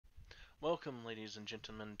Welcome, ladies and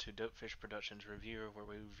gentlemen, to Dopefish Productions Review, where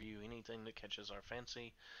we review anything that catches our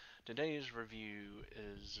fancy. Today's review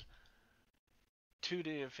is To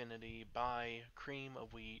the Infinity by Cream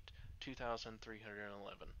of Wheat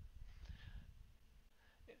 2311.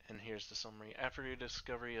 And here's the summary. After the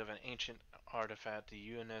discovery of an ancient artifact,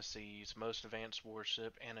 the UNSC's most advanced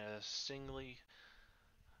warship and a singly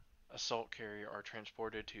assault carrier are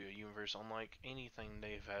transported to a universe unlike anything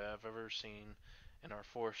they have ever seen and are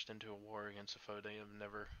forced into a war against a foe they have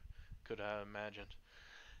never could have imagined.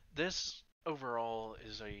 This overall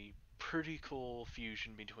is a pretty cool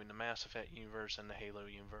fusion between the Mass Effect universe and the Halo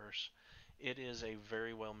universe. It is a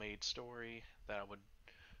very well made story that I would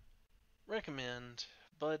recommend,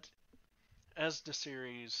 but as the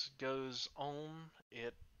series goes on,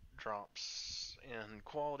 it drops in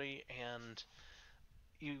quality and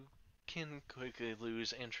you can quickly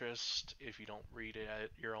lose interest if you don't read it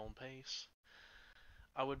at your own pace.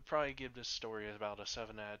 I would probably give this story about a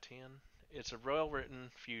 7 out of 10. It's a well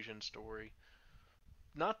written fusion story.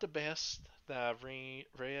 Not the best that I've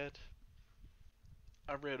read.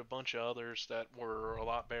 I've read a bunch of others that were a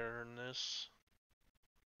lot better than this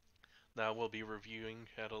that I will be reviewing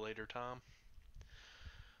at a later time.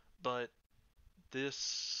 But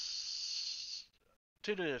this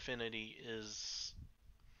To the Infinity is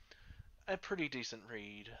a pretty decent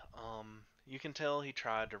read. You can tell he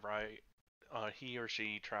or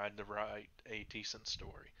she tried to write a decent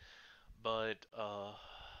story, but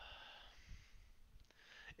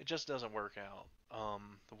it just doesn't work out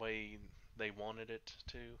the way they wanted it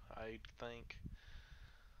to, I think.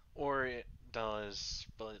 Or it does,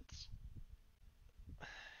 but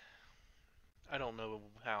I don't know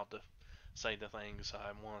how to say the things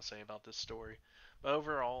I want to say about this story. But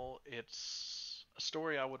overall, it's a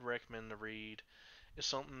story I would recommend to read. It's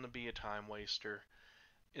something to be a time waster.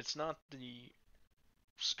 It's not the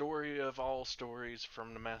story of all stories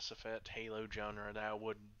from the Mass Effect Halo genre that I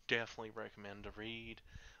would definitely recommend to read,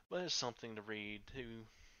 but it's something to read to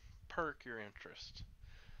perk your interest.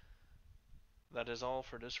 That is all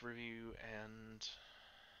for this review, and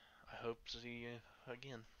I hope to see you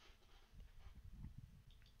again.